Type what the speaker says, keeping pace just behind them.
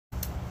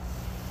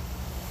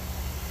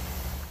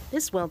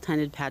This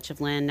well-tended patch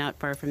of land not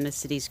far from the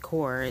city's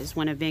core is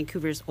one of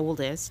Vancouver's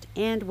oldest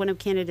and one of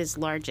Canada's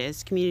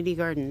largest community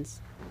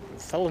gardens.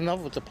 Fell in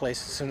love with the place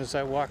as soon as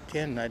I walked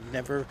in. I'd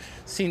never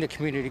seen a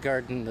community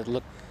garden that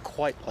looked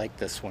quite like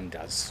this one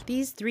does.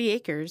 These 3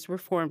 acres were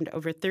formed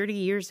over 30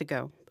 years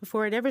ago.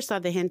 Before it ever saw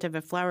the hint of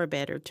a flower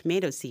bed or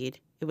tomato seed,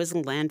 it was a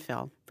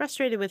landfill.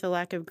 Frustrated with the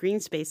lack of green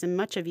space in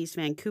much of East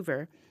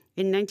Vancouver,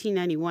 in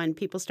 1991,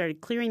 people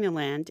started clearing the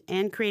land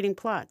and creating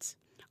plots.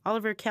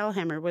 Oliver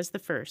Kalhammer was the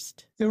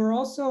first. There were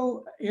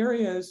also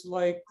areas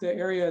like the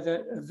area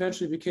that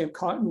eventually became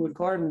Cottonwood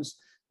Gardens,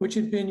 which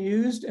had been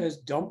used as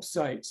dump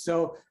sites.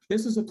 So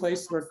this is a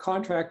place where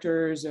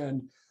contractors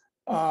and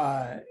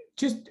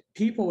just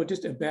people would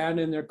just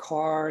abandon their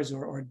cars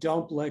or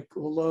dump like a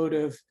load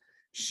of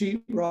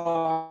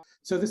sheetrock.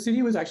 So the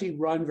city was actually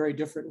run very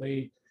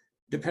differently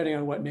depending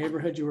on what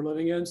neighborhood you were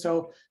living in.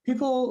 So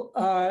people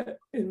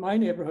in my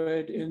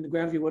neighborhood, in the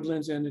Grandview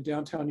Woodlands and the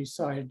downtown east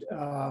side,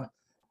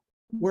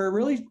 were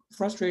really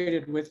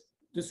frustrated with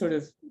the sort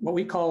of what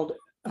we called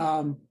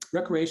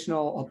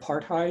recreational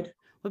apartheid.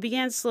 What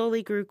began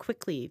slowly grew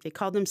quickly. They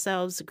called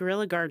themselves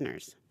guerrilla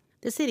gardeners.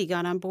 The city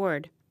got on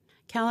board.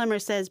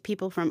 Kalhammer says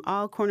people from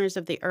all corners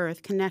of the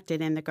earth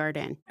connected in the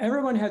garden.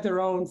 Everyone had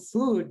their own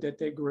food that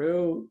they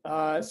grew.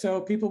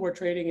 So people were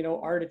trading,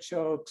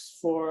 artichokes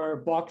for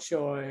bok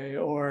choy,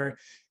 or,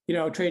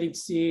 trading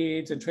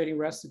seeds and trading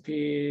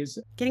recipes.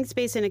 Getting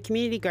space in a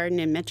community garden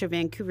in Metro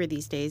Vancouver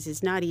these days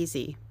is not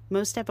easy.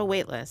 Most have a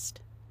wait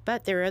list.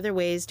 But there are other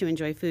ways to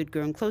enjoy food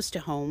grown close to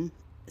home,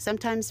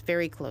 sometimes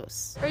very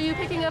close. Are you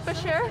picking up a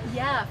share?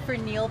 Yeah, for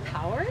Neil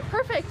Power.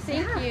 Perfect,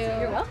 thank you.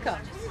 You're welcome.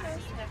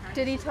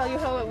 Did he tell you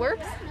how it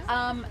works?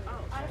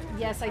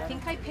 Yes, I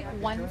think I pick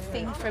one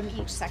thing from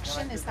each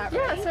section. Is that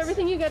Yeah, right? so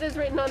everything you get is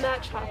written on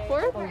that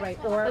chalkboard. Oh, right.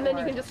 And then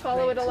you can just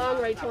follow it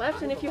along right to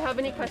left. And if you have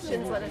any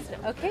questions, let us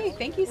know. Okay,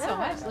 thank you so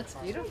much. Looks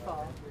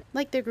beautiful.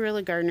 Like the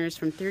guerrilla gardeners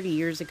from 30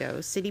 years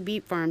ago, City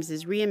Beet Farms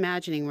is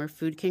reimagining where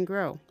food can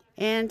grow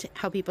and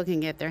how people can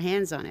get their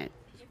hands on it.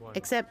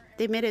 Except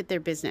they made it their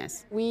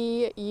business.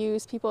 We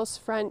use people's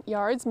front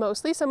yards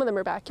mostly. Some of them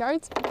are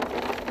backyards.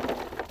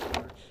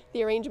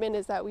 The arrangement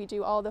is that we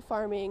do all the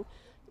farming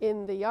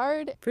in the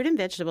yard. Fruit and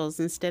vegetables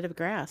instead of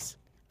grass,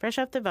 fresh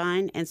off the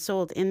vine and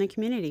sold in the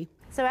community.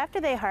 So after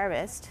they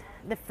harvest,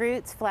 the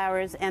fruits,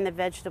 flowers, and the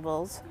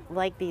vegetables,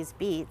 like these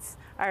beets,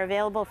 are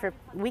available for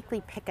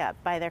weekly pickup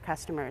by their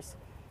customers.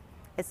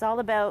 It's all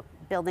about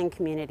building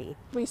community.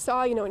 We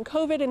saw, in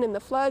COVID and in the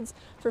floods,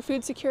 for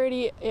food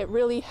security, it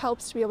really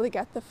helps to be able to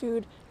get the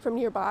food from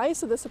nearby,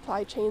 so the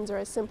supply chains are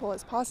as simple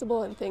as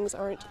possible and things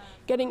aren't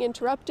getting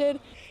interrupted.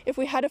 If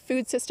we had a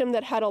food system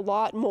that had a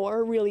lot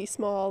more really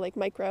small, like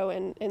micro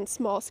and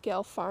small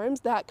scale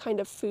farms, that kind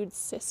of food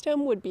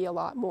system would be a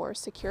lot more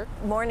secure.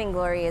 Morning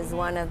glory is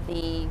one of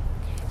the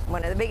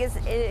biggest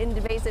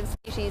invasive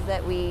species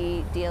that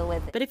we deal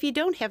with. But if you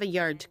don't have a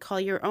yard to call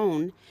your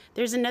own,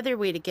 there's another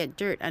way to get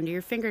dirt under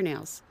your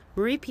fingernails.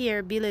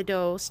 Marie-Pierre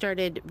Bilodeau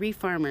started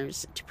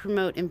Refarmers to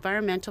promote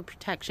environmental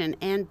protection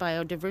and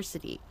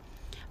biodiversity.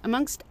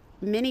 Amongst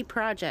many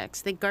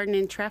projects, they garden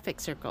in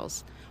traffic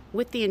circles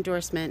with the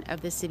endorsement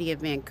of the City of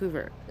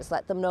Vancouver. Just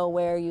let them know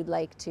where you'd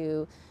like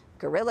to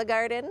guerrilla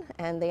garden,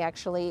 and they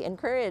actually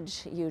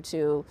encourage you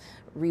to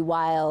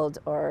rewild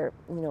or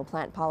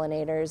plant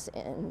pollinators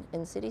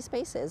in city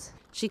spaces.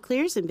 She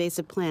clears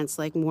invasive plants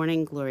like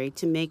morning glory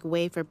to make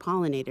way for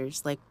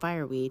pollinators like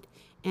fireweed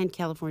and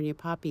California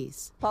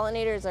poppies.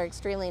 Pollinators are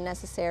extremely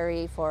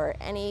necessary for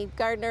any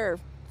gardener or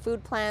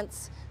food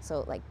plants,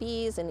 so like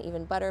bees and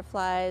even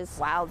butterflies.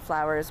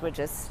 Wildflowers would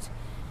just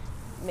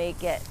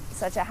make it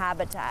such a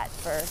habitat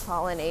for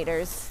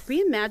pollinators.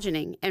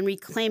 Reimagining and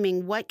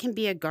reclaiming what can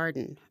be a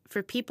garden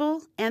for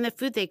people and the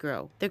food they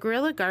grow. The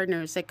guerrilla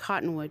gardeners at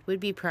Cottonwood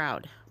would be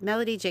proud.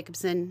 Melody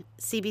Jacobson,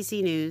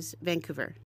 CBC News, Vancouver.